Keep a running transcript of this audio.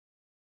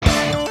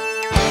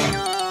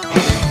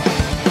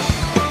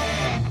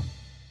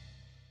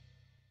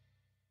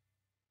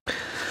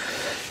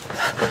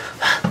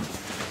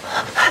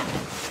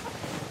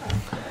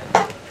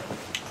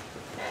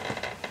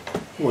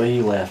What are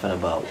you laughing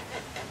about?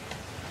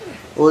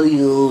 What are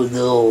you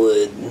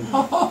doing?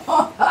 Ho ho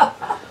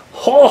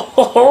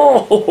ho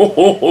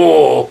ho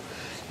ho!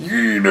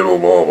 You little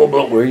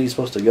mama. Where are you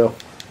supposed to go?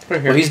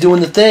 Right here. Well, he's doing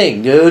the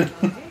thing, dude.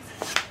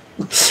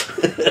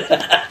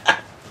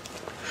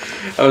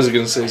 I was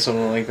gonna say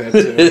something like that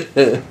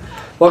too.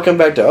 Welcome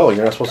back to. Oh,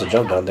 you're not supposed to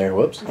jump down there.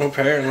 Whoops.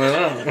 Apparently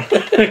not.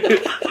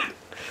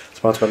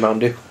 Sponsored by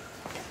Mountain Dew.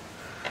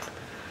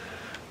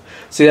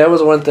 See, that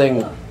was one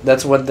thing.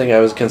 That's one thing I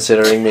was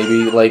considering,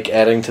 maybe like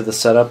adding to the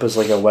setup as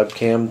like a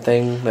webcam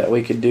thing that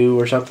we could do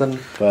or something.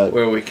 But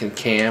where we can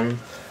cam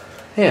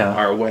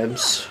our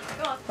webs.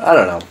 I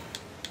don't know.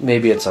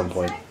 Maybe at some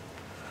point.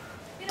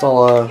 It's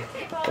all a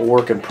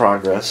work in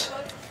progress.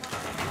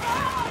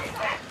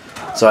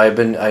 So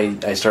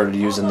I started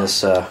using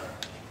this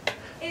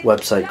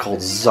website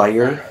called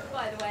Zire.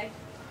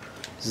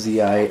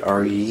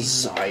 Z-I-R-E.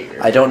 Zire.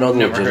 I don't know the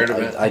Never heard of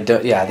it. I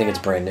don't. Yeah, I think it's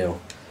brand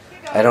new.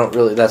 I don't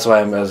really. That's why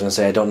I was gonna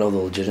say I don't know the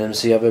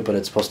legitimacy of it, but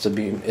it's supposed to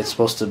be. It's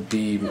supposed to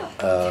be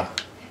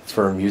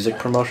for music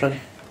promotion.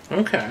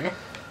 Okay.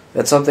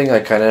 That's something I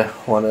kind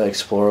of want to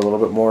explore a little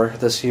bit more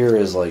this year.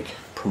 Is like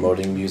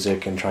promoting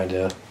music and trying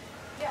to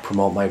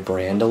promote my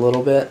brand a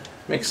little bit.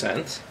 Makes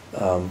sense.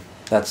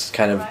 That's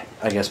kind of,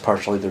 I guess,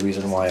 partially the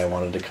reason why I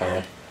wanted to kind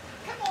of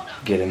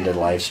get into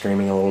live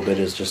streaming a little bit.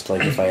 Is just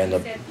like if I end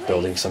up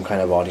building some kind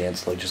of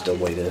audience, like just a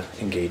way to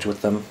engage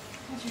with them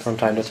from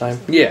time to time.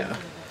 Yeah.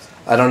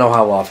 I don't know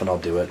how often I'll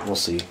do it. We'll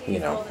see. You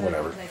know,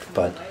 whatever.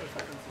 But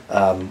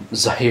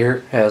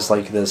Zaire has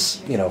like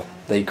this. You know,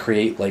 they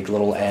create like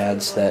little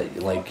ads that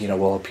like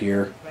will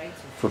appear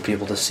for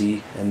people to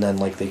see, and then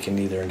like they can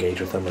either engage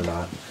with them or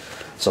not.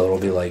 So it'll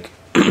be like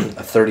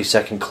a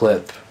 30-second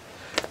clip,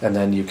 and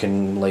then you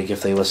can like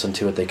if they listen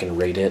to it, they can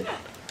rate it,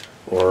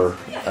 or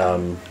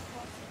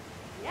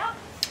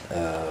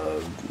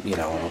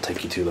it'll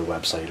take you to the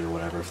website or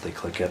whatever if they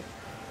click it.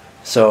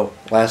 So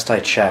last I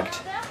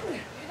checked,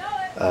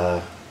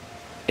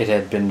 it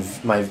had been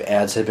my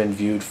ads had been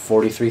viewed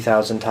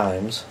 43,000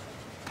 times,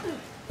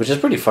 which is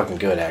pretty fucking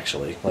good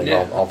actually. Like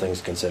all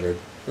things considered.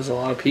 There's a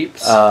lot of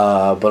peeps.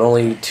 But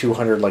only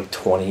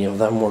 220 of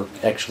them were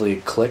actually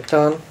clicked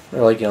on.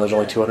 Or like there's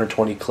only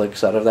 220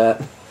 clicks out of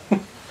that.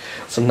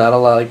 So not a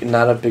lot, like,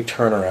 not a big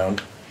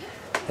turnaround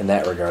in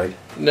that regard.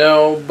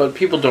 No, but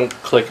people don't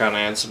click on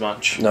ads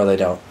much. No, they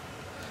don't.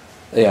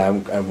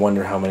 Yeah, I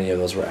wonder how many of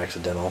those were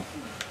accidental.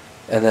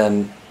 And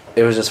then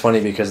it was just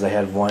funny because they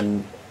had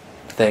one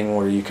thing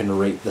where you can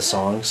rate the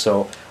song.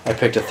 So I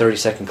picked a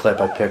 30-second clip.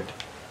 I picked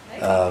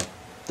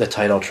the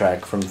title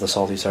track from the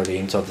Salty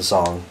Sardine, so the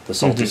song, the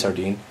Salty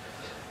Sardine,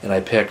 and I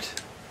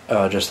picked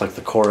just like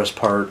the chorus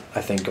part.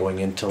 I think going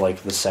into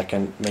like the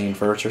second main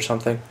verse or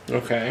something.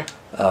 Okay.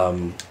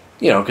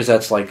 Because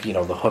that's like the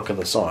hook of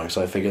the song.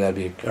 So I figured that'd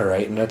be all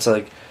right, and that's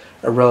like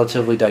a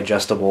relatively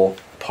digestible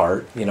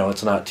part.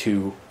 It's not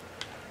too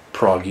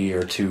proggy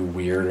or too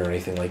weird or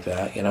anything like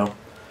that.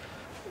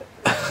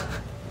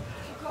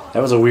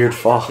 That was a weird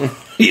fall.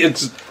 She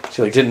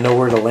like didn't know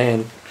where to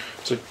land.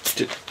 So,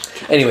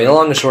 anyway, the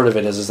long and short of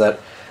it is that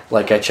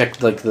like I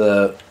checked like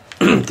the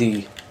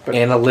the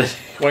analytics.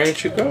 Why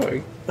aren't you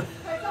going?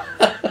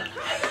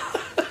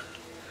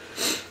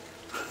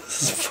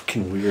 This is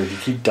fucking weird. You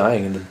keep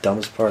dying in the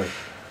dumbest part.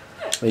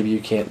 Maybe you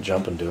can't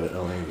jump and do it.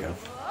 Oh, there you go.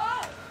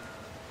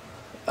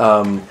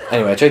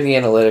 Anyway, I checked the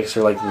analytics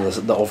or like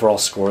the overall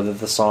score that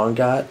the song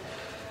got,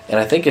 and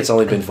I think it's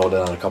only been voted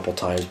on a couple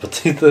times, but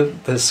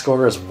the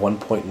score is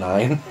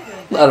 1.9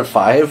 out of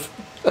 5.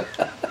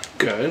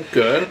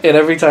 Good. And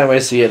every time I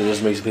see it, it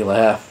just makes me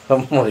laugh.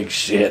 I'm like,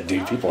 shit,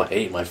 dude, people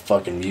hate my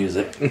fucking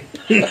music.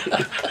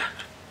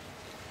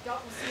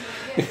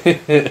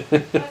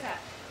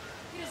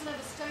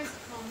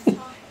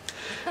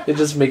 It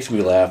just makes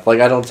me laugh. Like,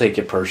 I don't take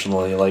it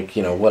personally. Like,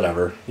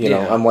 whatever.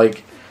 I'm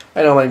like,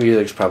 I know my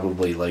music's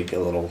probably like a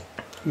little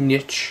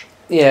niche.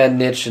 Yeah,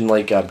 niche and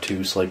like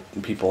obtuse. Like,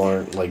 people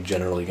aren't like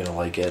generally gonna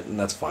like it, and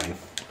that's fine.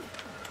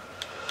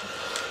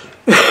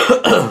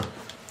 I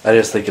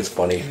just think it's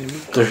funny.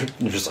 They're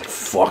just like,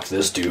 fuck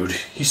this dude.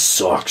 He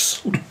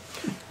sucks.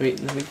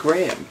 Let me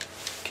grab.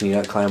 Can you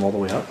not climb all the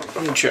way up?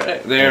 I'm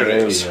trying. There it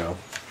is. You go.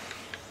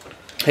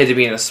 Had to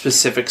be in a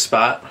specific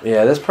spot.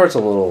 Yeah, this part's a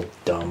little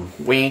dumb.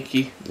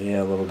 Wanky.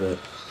 Yeah, a little bit.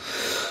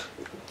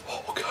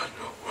 Oh, God,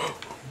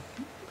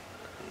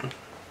 no.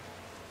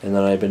 And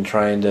then I've been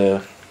trying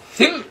to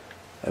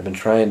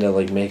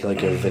like make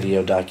like a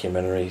video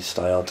documentary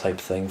style type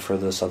thing for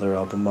this other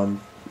album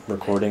I'm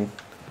recording.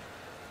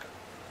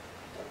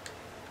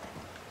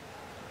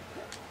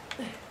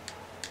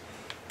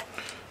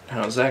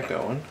 How's that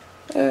going?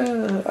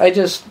 I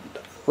just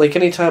like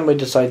anytime I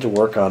decide to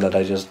work on it,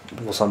 I just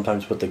will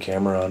sometimes put the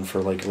camera on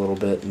for like a little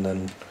bit and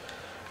then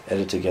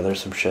edit together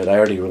some shit.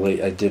 I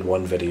did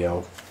one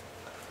video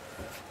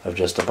of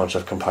just a bunch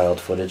of compiled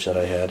footage that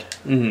I had.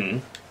 Mm-hmm.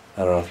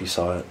 I don't know if you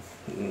saw it.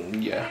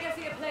 Yeah.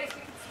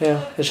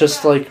 Yeah, it's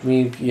just like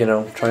me,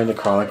 trying to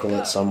chronicle it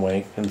in some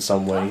way.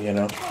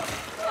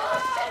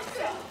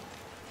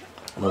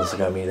 Melissa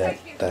got me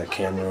that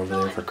camera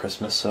over there for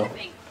Christmas, so.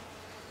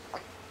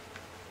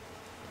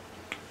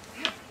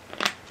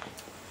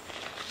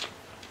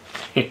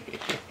 I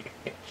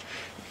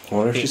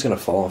wonder if she's gonna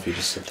fall if you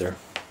just sit there.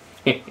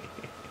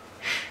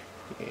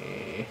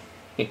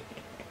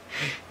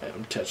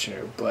 I'm touching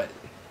her butt.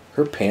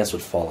 Her pants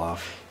would fall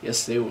off.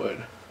 Yes, they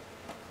would.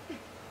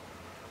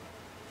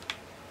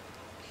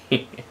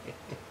 Yeah.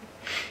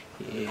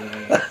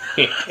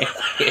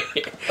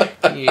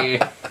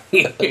 Yeah.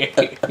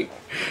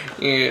 Yeah,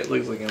 it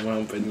looks like I'm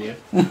humping you.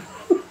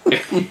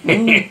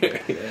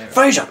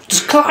 Fraser,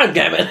 just climb,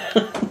 damn it!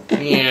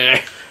 Yeah.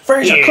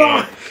 Fraser,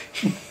 climb!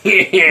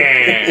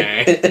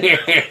 Yeah.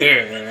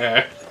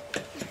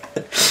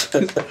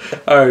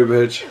 Alright,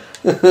 bitch.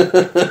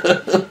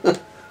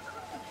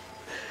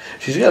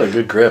 She's got a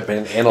good grip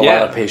and a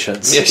lot of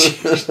patience. Yeah,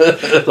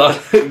 a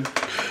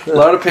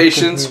lot of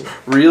patience,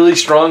 really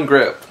strong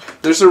grip.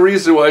 There's a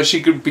reason why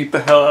she could beat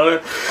the hell out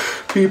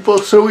of people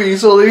so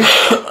easily.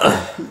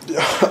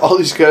 All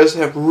these guys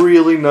have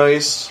really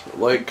nice,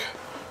 like,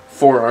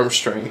 forearm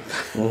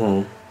strength.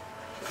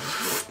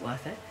 Mm-hmm.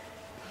 Worth it?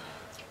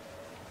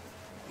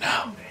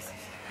 No.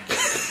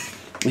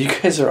 You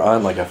guys are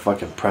on like a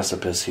fucking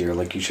precipice here.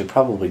 Like, you should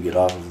probably get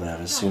off of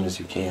that as soon as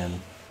you can.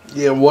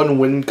 Yeah, one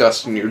wind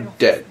gust and you're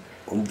dead.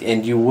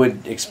 And you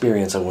would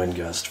experience a wind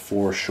gust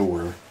for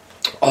sure.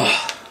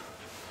 Oh,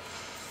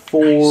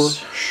 For nice.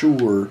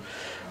 sure.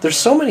 There's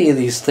so many of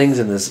these things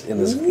in this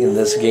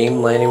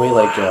game anyway,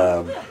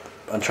 like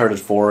Uncharted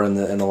 4 and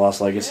the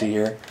Lost Legacy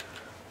here.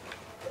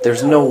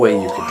 There's no way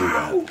you could do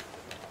that.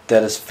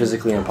 That is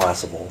physically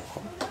impossible.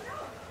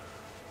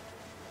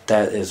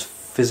 That is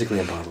physically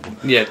impossible.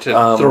 Yeah,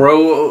 to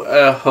throw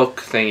a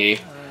hook thingy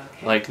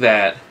like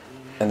that.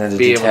 And then to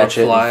be able detach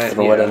to fly it it, and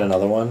throw it yeah. at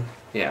another one.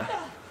 Yeah.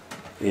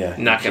 Yeah,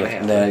 Not gonna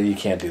happen. No, you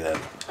can't do that.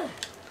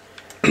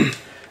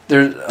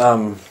 There's,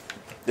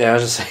 yeah, I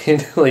was just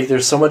saying, like,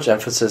 there's so much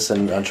emphasis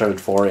in Uncharted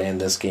 4 and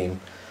this game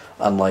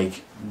on,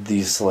 like,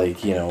 these,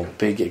 like, you know,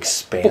 big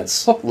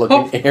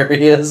expanse-looking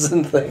areas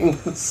and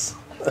things.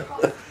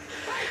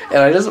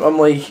 And I'm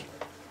like,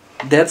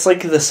 that's,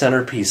 like, the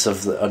centerpiece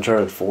of the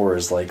Uncharted 4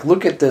 is, like,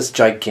 look at this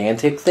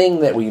gigantic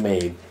thing that we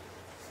made.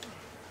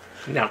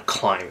 Now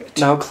climb it.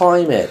 Now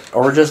climb it,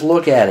 or just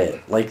look at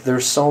it. Like,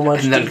 there's so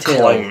much and then detail.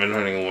 climb it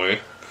anyway.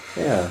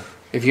 Yeah.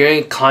 If you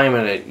ain't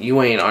climbing it,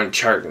 you ain't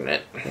uncharting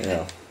it.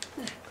 Yeah.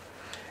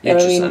 You're And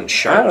just I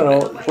uncharting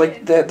don't know. it.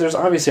 Like, that, there's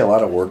obviously a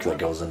lot of work that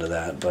goes into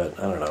that, but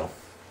I don't know.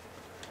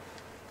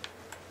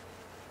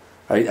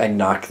 I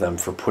knock them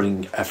for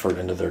putting effort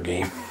into their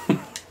game.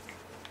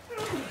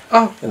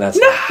 Oh, And that's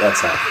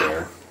not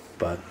fair.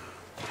 But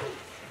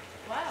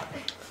Wow.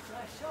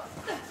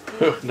 Nice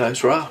shot.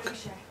 nice rock.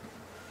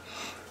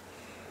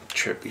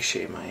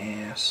 Trebuchet my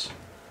ass.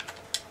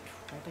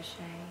 Trebuchet.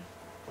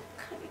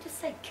 Can't you just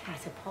say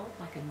catapult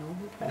like a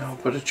normal person? No,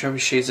 but a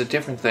trebuchet's a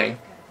different thing.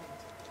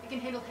 It can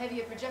handle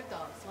heavier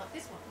projectiles like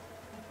this one,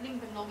 fling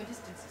them longer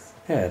distances.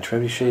 yeah,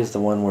 trebuchet is the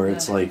one where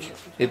it's like,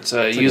 It's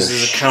like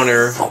uses a a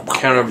counterweight.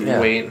 Like a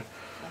normal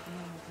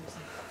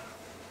person.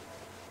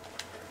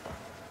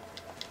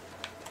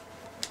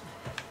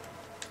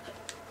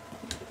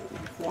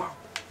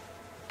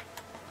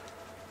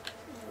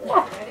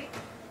 Ready?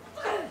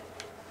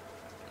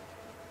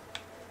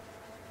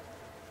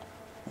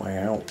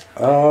 wow.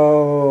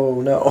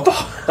 Oh no.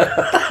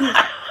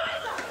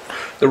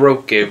 The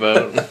rope gave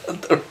out.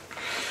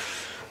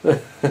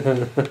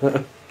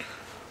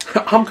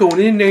 I'm going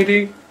in,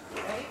 Nadine.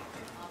 Ready?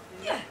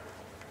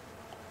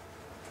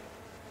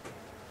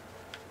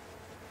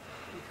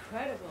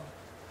 Incredible.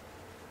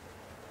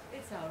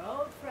 It's our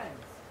old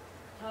friends,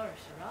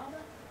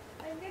 Parashurama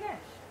and Ganesh.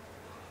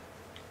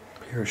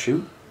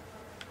 Parachute?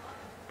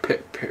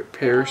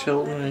 Paris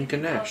Hilton and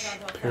Ganesh.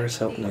 Paris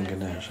Hilton and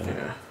Ganesh.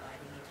 Huh?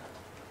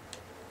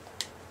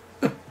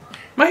 Yeah.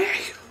 My.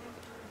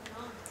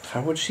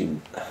 How would she?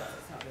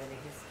 It's not really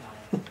his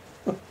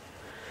style.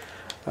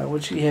 How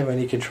would she have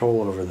any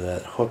control over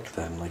that hook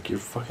then? Like, you're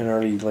fucking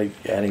already like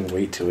adding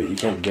weight to it. You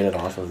can't get it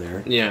off of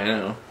there. Yeah, I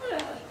know.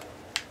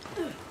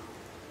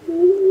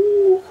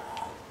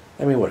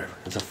 I mean, whatever.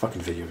 It's a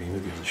fucking video game. Who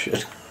gives a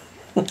shit?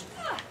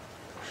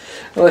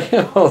 Like, you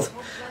know,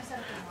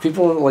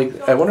 people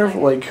like. I wonder if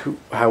like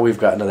how we've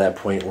gotten to that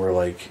point where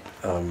like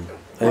I think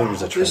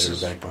there's a treasure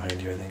back behind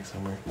you. I think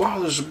somewhere. Wow,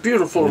 this is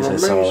beautiful At and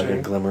least I saw like a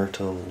amazing. glimmer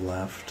to the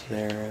left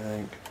there. I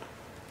think.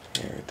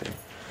 Yeah, right there.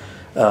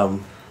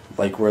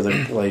 Like where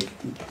the like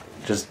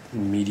just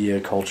media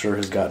culture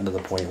has gotten to the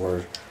point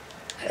where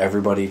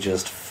everybody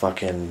just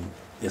fucking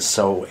is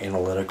so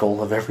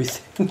analytical of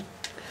everything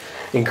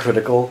and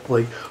critical.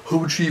 Like, how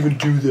would she even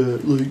do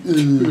that? Like,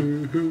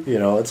 you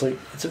know, it's like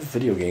it's a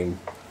video game.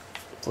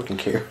 Fucking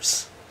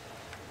cares.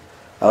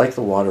 I like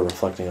the water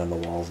reflecting on the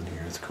walls in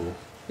here. It's cool.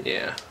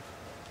 Yeah.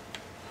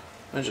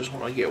 I just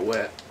want to get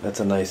wet. That's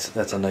a nice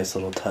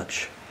little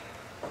touch.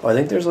 Oh, I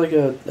think there's like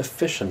a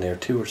fish in there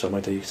too, or something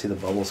like that. You can see the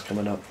bubbles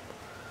coming up,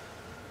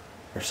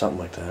 or something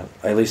like that.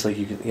 At least like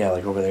you can, yeah,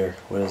 like over there.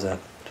 What is that?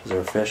 Is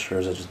there a fish, or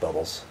is it just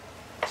bubbles?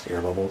 Just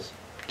air bubbles.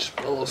 Just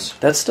bubbles.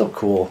 That's still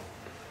cool.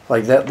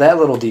 Like that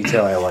little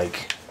detail I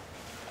like.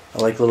 I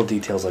like little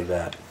details like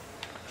that.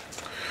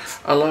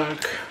 I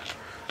like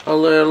A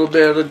little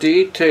bit of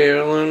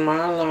detail in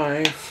my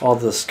life. All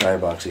the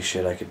skyboxy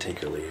shit I could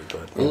take or leave,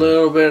 but A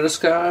little bit of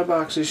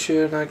skyboxy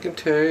shit I can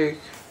take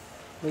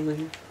or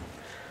leave.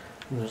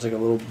 There's like a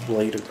little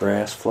blade of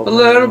grass A floating.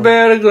 little around.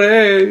 bit of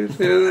glaze.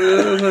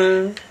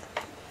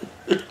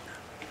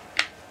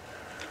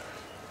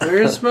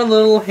 Where's my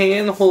little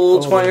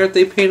handholds? Why aren't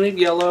they painted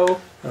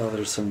yellow? Oh,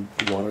 there's some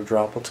water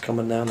droplets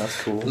coming down.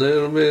 That's cool.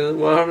 Little bit of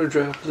water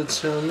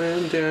droplets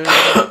coming down.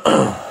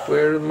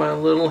 Where are my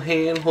little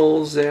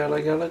handholds at?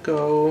 I gotta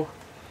go.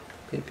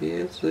 Maybe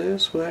it's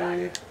this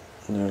way.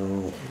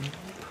 No.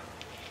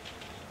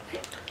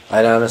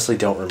 I honestly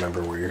don't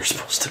remember where you're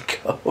supposed to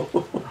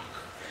go.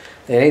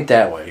 It ain't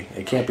that way.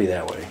 It can't be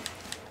that way.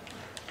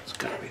 It's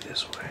gotta be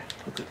this way.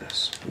 Look at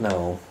this.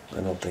 No,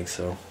 I don't think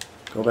so.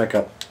 Go back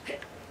up.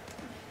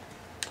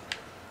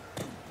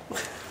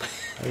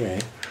 Okay.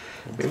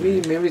 Maybe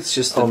it's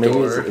just the Oh, maybe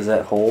door. is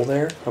that hole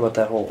there? How about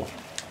that hole?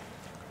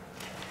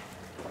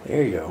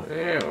 There you go.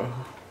 Ew.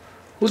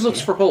 Who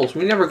looks for holes?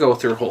 We never go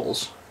through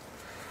holes.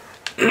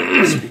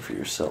 Speak for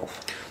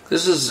yourself.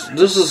 This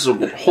is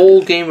a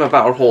whole game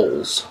about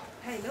holes.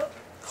 Hey, look.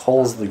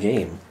 Hole's the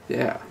game.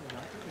 Yeah.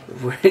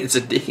 It's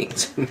a digging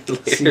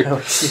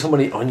simulator. See how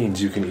many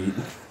onions you can eat.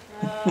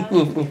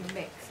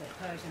 Mix of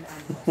Persian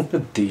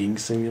and Digging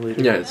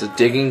simulator. Yeah, it's a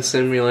digging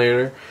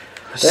simulator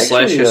Actually,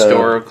 slash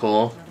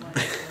historical,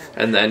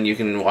 and then you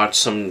can watch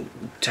some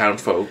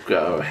townfolk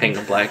hang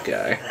a black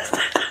guy.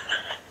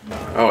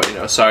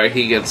 Oh, sorry,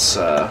 he gets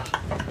a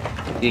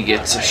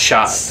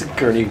shot.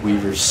 Sigourney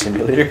Weaver's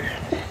simulator.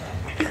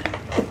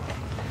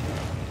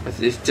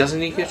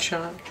 Doesn't he get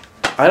shot?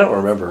 I don't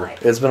remember.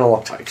 It's been a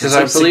long time. Because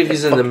I believe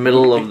he's in the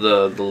middle of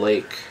the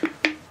lake.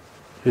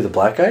 Who, the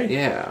black guy?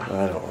 Yeah.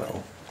 I don't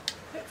know.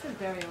 bricks and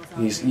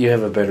burials. You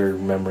have a better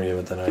memory of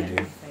it than I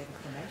do.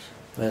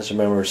 I just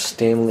remember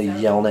Stanley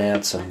yelling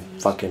at some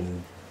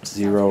fucking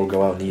Zero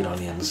go out and eat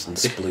onions and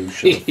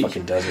sploosh in the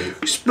fucking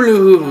desert.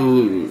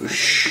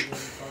 Sploosh!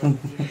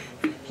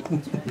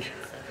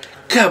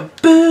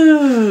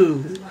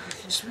 Kaboom!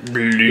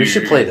 We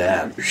should play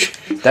that.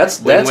 That's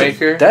Wind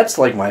Waker? that's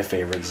like my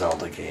favorite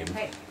Zelda game.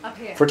 Hey, up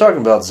here. If we're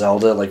talking about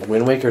Zelda, like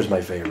Wind Waker's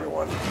my favorite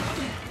one.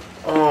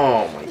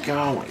 Oh my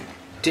god, my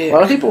dick. A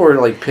lot of people were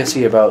like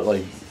pissy about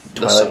like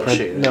The Twilight cel Princess.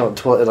 shading. No,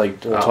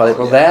 Twilight.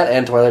 Well, yeah. that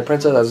and Twilight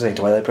Princess. I was saying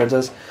Twilight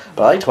Princess,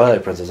 but I like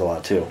Twilight Princess a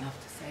lot too. Enough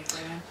to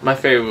say, Graham. My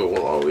favorite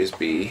will always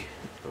be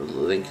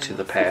Link to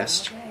the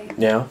Past.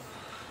 Yeah,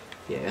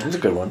 Yeah. it's a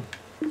good one.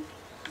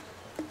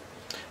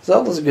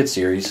 Zelda's a good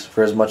series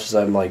for as much as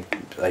I'm like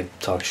I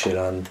talk shit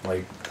on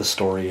like the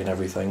story and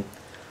everything.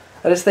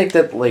 I just think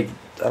that like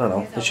I don't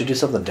know, they should do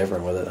something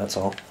different with it. That's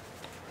all.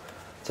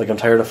 It's like I'm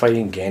tired of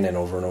fighting Ganon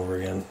over and over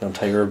again. I'm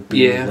tired of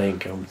being Yeah.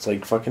 Link. It's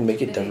like fucking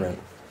make it different.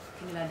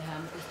 Can you lend a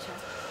hand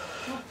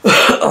with this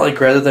chap? Like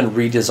rather than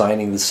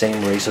redesigning the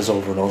same races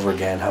over and over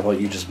again, how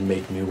about you just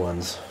make new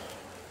ones?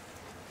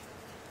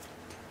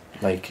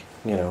 Like,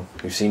 you know,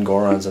 we've seen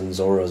Gorons and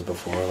Zoras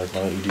before. Like,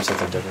 why don't you do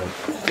something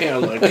different? Yeah,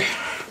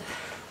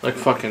 like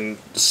fucking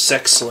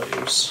sex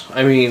slaves.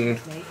 I mean,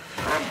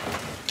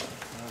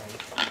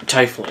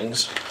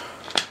 tieflings.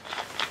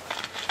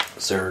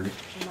 Zerg.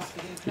 You must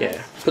be impressed.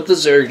 Yeah. Put the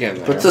Zerg in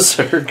there. Put the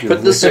Zerg.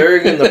 Put the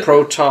Zerg and the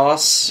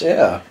Protoss.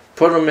 Yeah.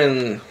 Put them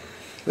in.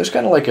 There's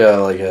kind of like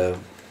a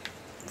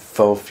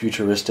faux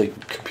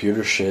futuristic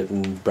computer shit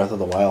in Breath of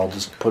the Wild.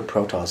 Just put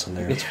Protoss in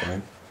there. It's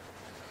fine.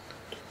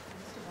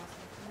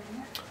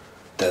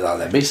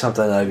 That'd be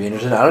something that I'd be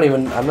interested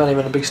in. I'm not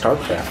even a big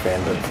StarCraft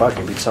fan, but fuck,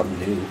 it'd be something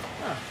new.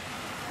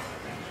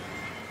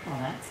 Well,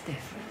 that's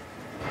different.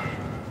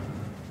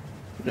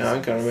 Now I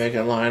gotta make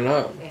it line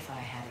up. If I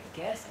had a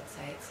guess, I'd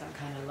say it's some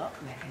kind of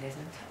lock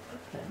mechanism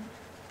to open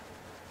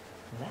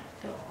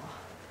that door.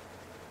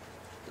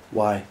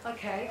 Why?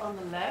 Okay, on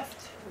the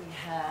left we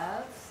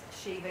have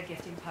Shiva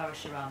gifting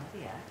Parashurama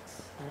the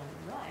axe, and on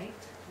the right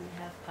we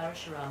have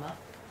Parashurama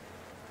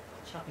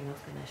chopping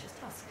off Ganesha's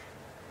tusk.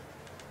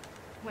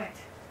 Wait,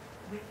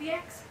 with the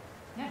axe?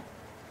 Yeah.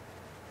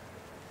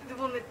 The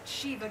one that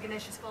Shiva,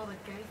 Ganesha's father,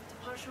 gave to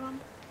Parshuram?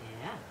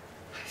 Yeah.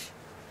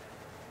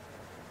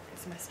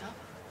 It's messed up.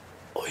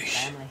 Oish.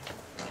 Family.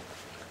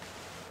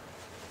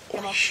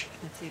 Come on, Oish.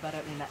 let's see about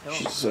opening that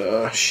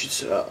door.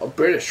 She's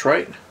British,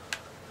 right?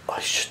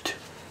 Oish. So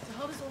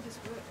how does all this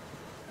work?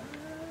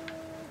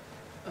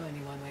 Only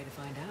one way to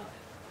find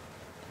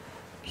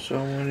out.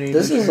 So many.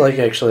 This is like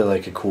actually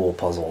like a cool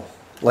puzzle.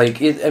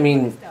 Like it. I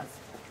mean, It does.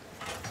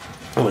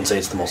 I wouldn't say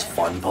it's the most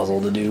fun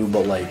puzzle to do,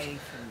 but like Away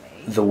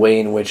from me. the way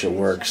in which it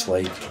works,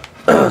 like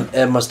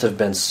it must have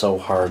been so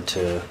hard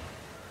to.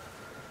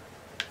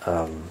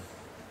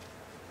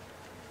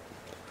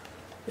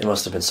 It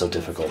must have been so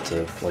difficult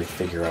to like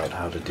figure out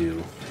how to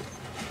do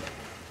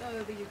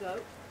Over you go.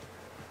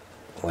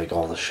 like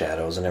all the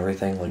shadows and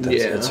everything. Like that's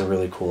Yeah. it's a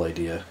really cool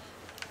idea.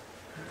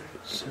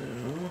 So,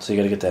 So you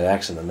got to get that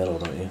axe in the middle,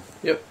 don't you?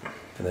 yep.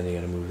 And then you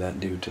got to move that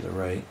dude to the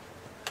right.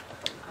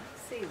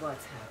 Let's see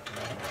what's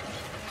happening.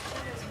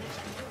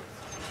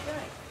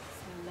 Right,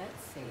 so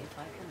let's see if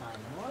I can line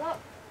them all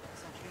up.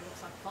 This actually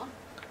looks like fun.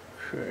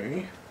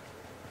 Okay.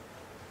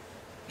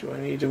 Do I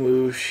need to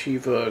move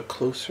Shiva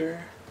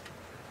closer?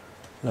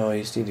 No,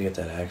 you just need to get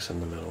that axe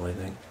in the middle, I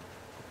think.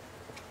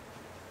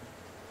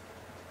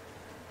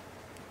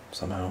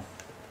 Somehow.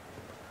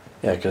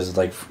 Yeah, because,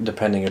 like,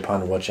 depending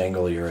upon which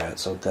angle you're at.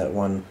 So that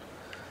one,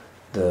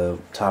 the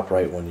top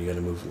right one, you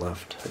gotta move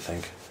left, I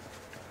think.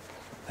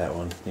 That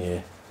one,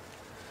 yeah.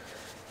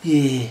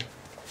 Yeah,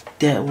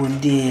 that one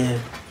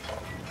there.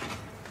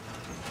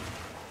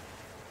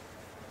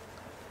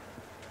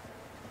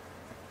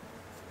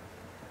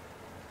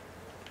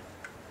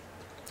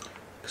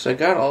 Because I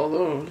got all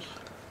those.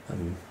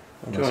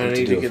 Do I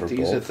need to get these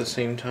both. at the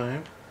same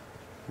time?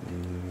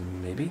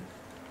 Maybe.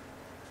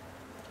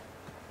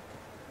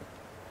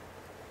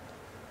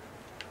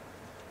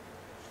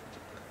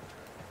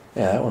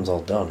 Yeah, that one's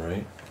all done,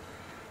 right?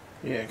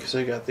 Yeah, because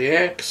I got the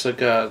axe, I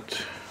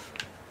got...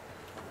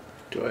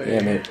 Do I...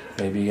 Yeah,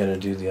 maybe you gotta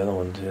do the other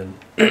one, too.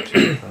 I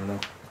don't know.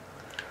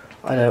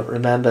 I don't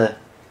remember.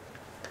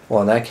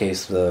 Well, in that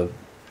case, the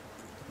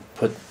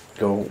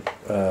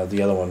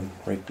other one,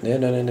 right?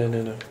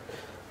 No.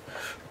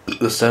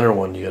 The center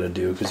one you gotta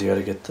do, because you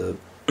gotta get the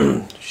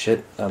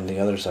shit on the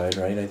other side,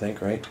 right? I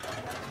think, right?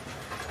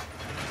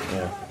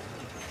 Yeah.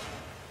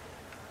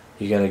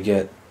 You gotta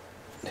get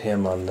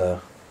him on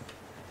the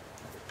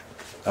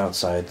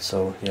outside,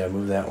 so yeah,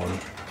 move that one.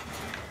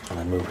 And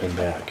then move him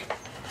back.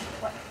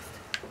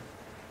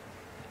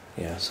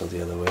 Yeah, so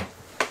the other way.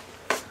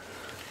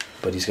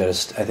 But he's gotta,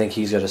 I think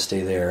he's gotta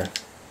stay there.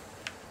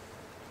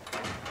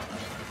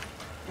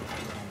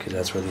 Because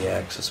that's where the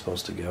axe is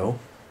supposed to go.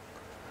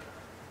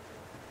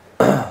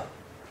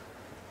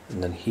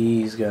 And then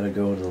he's got to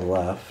go to the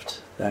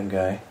left. That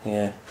guy,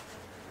 yeah.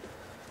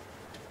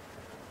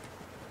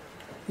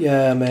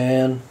 Yeah,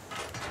 man.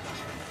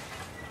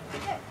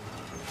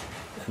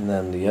 And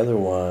then the other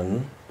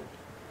one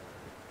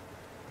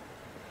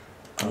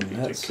on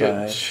that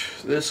side.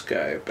 This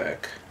guy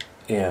back.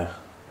 Yeah.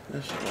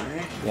 This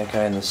way. That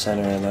guy in the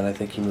center, and then I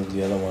think you move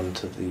the other one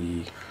to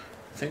the...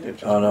 I think I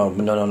just... Oh,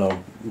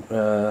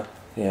 no.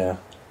 Yeah.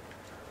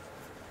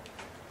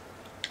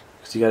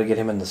 Because you got to get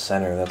him in the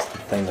center. That's the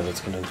thing that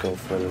it's going to go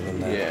further than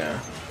that. Yeah.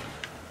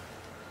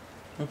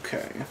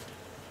 Okay.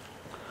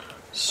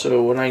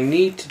 So what I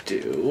need to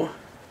do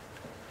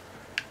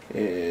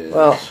is...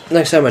 Well,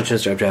 next time on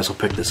Chinstrap Chaps, we'll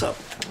pick this up.